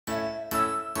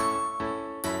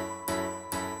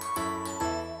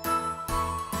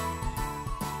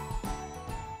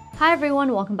Hi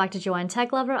everyone, welcome back to Joanne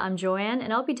Tech Lover. I'm Joanne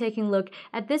and I'll be taking a look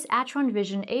at this Atron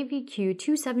Vision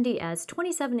AVQ270S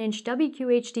 27-inch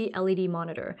WQHD LED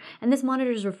monitor. And this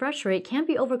monitor's refresh rate can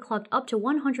be overclocked up to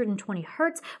 120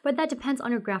 Hz, but that depends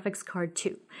on your graphics card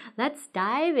too. Let's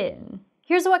dive in.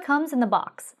 Here's what comes in the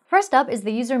box. First up is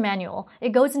the user manual.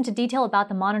 It goes into detail about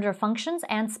the monitor functions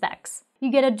and specs.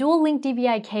 You get a dual-link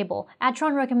DVI cable.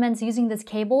 Atron recommends using this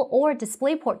cable or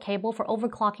DisplayPort cable for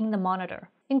overclocking the monitor.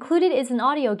 Included is an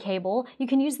audio cable. You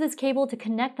can use this cable to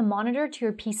connect the monitor to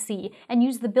your PC and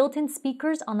use the built-in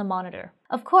speakers on the monitor.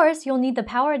 Of course, you'll need the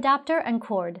power adapter and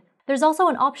cord. There's also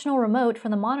an optional remote for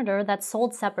the monitor that's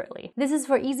sold separately. This is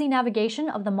for easy navigation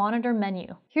of the monitor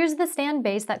menu. Here's the stand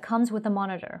base that comes with the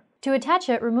monitor. To attach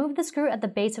it, remove the screw at the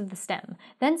base of the stem.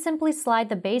 Then simply slide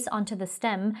the base onto the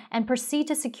stem and proceed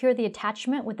to secure the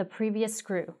attachment with the previous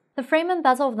screw. The frame and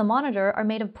bezel of the monitor are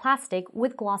made of plastic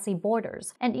with glossy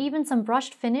borders, and even some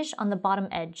brushed finish on the bottom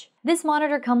edge. This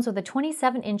monitor comes with a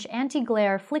 27-inch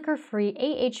anti-glare, flicker-free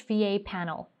AHVA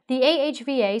panel. The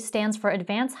AHVA stands for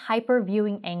Advanced Hyper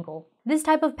Viewing Angle. This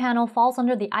type of panel falls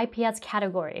under the IPS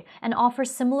category and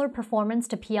offers similar performance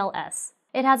to PLS.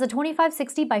 It has a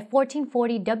 2560 by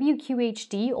 1440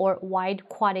 WQHD or Wide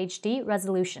Quad HD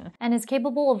resolution and is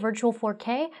capable of virtual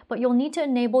 4K, but you'll need to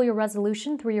enable your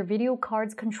resolution through your video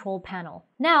card's control panel.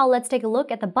 Now let's take a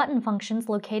look at the button functions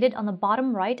located on the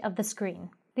bottom right of the screen.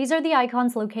 These are the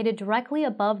icons located directly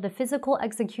above the physical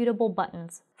executable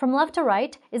buttons. From left to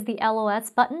right is the LOS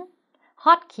button,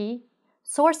 hotkey,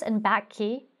 source and back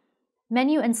key,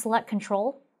 menu and select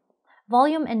control,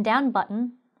 volume and down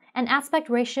button, and aspect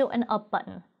ratio and up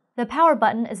button. The power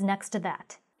button is next to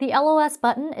that. The LOS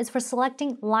button is for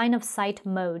selecting line of sight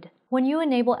mode. When you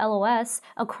enable LOS,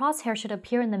 a crosshair should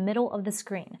appear in the middle of the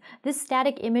screen. This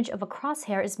static image of a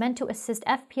crosshair is meant to assist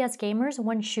FPS gamers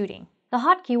when shooting. The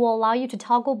hotkey will allow you to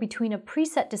toggle between a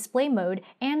preset display mode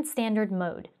and standard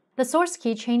mode. The source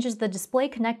key changes the display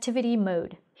connectivity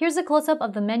mode. Here's a close-up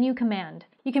of the menu command.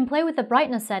 You can play with the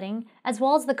brightness setting, as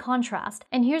well as the contrast,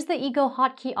 and here's the Ego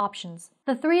hotkey options.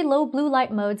 The 3 low blue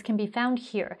light modes can be found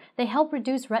here. They help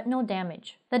reduce retinal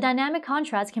damage. The dynamic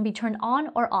contrast can be turned on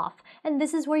or off, and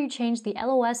this is where you change the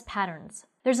LOS patterns.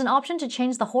 There's an option to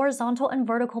change the horizontal and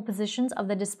vertical positions of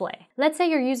the display. Let's say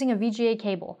you're using a VGA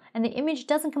cable, and the image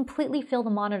doesn't completely fill the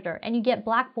monitor, and you get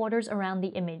black borders around the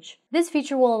image. This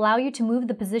feature will allow you to move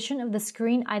the position of the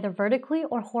screen either vertically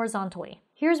or horizontally.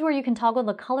 Here's where you can toggle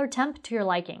the color temp to your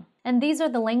liking. And these are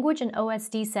the language and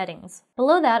OSD settings.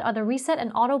 Below that are the reset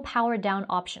and auto power down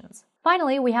options.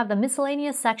 Finally, we have the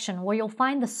miscellaneous section where you'll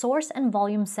find the source and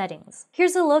volume settings.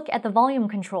 Here's a look at the volume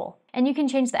control, and you can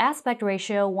change the aspect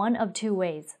ratio one of 2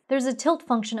 ways. There's a tilt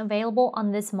function available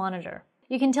on this monitor.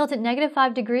 You can tilt it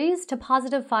 -5 degrees to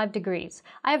 +5 degrees.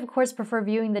 I of course prefer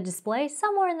viewing the display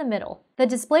somewhere in the middle. The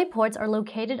display ports are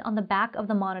located on the back of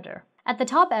the monitor. At the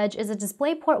top edge is a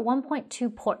DisplayPort 1.2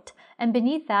 port, and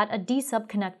beneath that a D-sub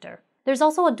connector. There's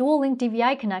also a dual-link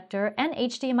DVI connector and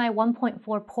HDMI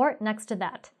 1.4 port next to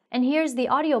that. And here's the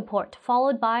audio port,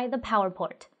 followed by the power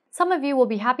port. Some of you will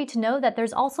be happy to know that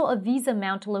there's also a VESA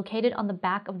mount located on the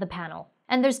back of the panel.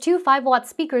 And there's 2 5-watt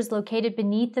speakers located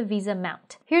beneath the VESA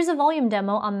mount. Here's a volume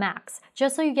demo on max,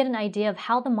 just so you get an idea of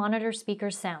how the monitor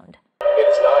speakers sound. It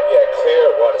is not yet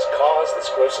clear what has caused this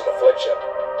gruesome affliction.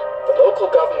 The local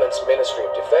government's Ministry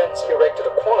of Defense erected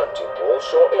a quarantine wall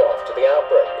shortly after the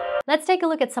outbreak. Let's take a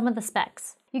look at some of the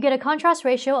specs. You get a contrast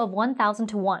ratio of 1000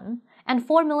 to 1, and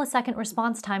 4 millisecond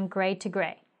response time gray to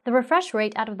gray. The refresh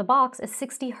rate out of the box is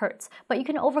 60 Hz, but you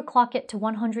can overclock it to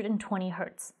 120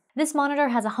 Hz. This monitor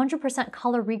has 100%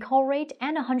 color recall rate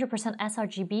and 100%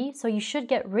 sRGB, so you should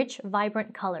get rich,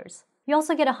 vibrant colors. You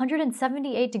also get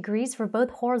 178 degrees for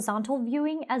both horizontal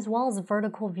viewing as well as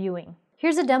vertical viewing.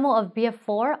 Here's a demo of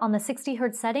BF4 on the 60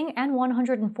 Hz setting and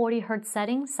 140 Hz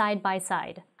setting side by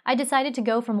side. I decided to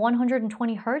go from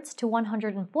 120 Hz to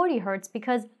 140 Hz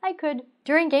because I could.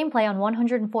 During gameplay on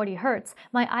 140 Hz,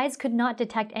 my eyes could not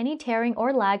detect any tearing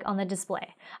or lag on the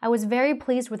display. I was very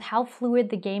pleased with how fluid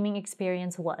the gaming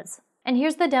experience was. And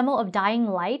here's the demo of Dying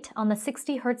Light on the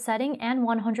 60 Hz setting and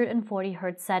 140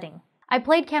 Hz setting. I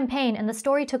played campaign and the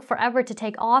story took forever to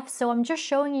take off, so I'm just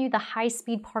showing you the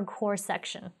high-speed parkour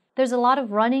section. There's a lot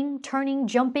of running, turning,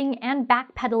 jumping, and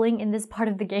backpedaling in this part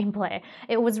of the gameplay.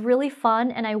 It was really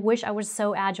fun, and I wish I was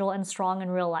so agile and strong in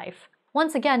real life.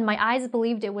 Once again, my eyes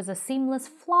believed it was a seamless,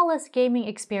 flawless gaming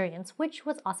experience, which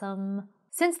was awesome.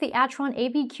 Since the Atron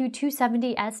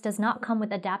AVQ270S does not come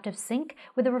with adaptive sync,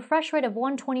 with a refresh rate of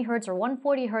 120 Hz or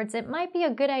 140 Hz, it might be a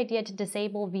good idea to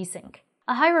disable VSync.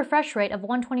 A high refresh rate of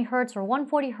 120Hz or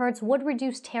 140Hz would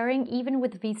reduce tearing even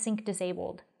with VSync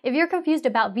disabled. If you're confused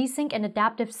about VSync and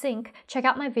adaptive sync, check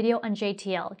out my video on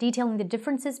JTL, detailing the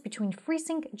differences between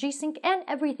FreeSync, G-Sync, and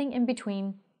everything in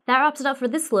between. That wraps it up for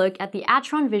this look at the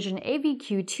Atron Vision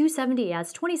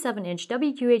AVQ270S 27-inch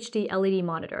WQHD LED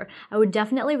monitor. I would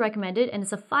definitely recommend it, and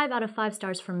it's a 5 out of 5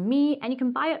 stars from me, and you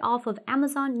can buy it off of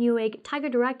Amazon, Newegg, Tiger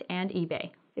Direct, and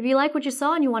eBay. If you like what you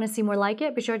saw and you want to see more like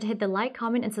it, be sure to hit the like,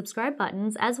 comment, and subscribe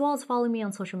buttons, as well as follow me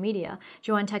on social media.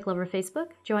 Joanne Tech Lover Facebook,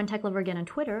 Joanne Tech Lover again on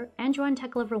Twitter, and Joanne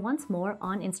Tech Lover once more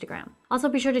on Instagram. Also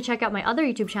be sure to check out my other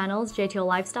YouTube channels, JTL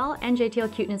Lifestyle and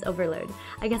JTL Cuteness Overload.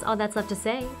 I guess all that's left to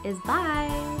say is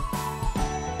bye!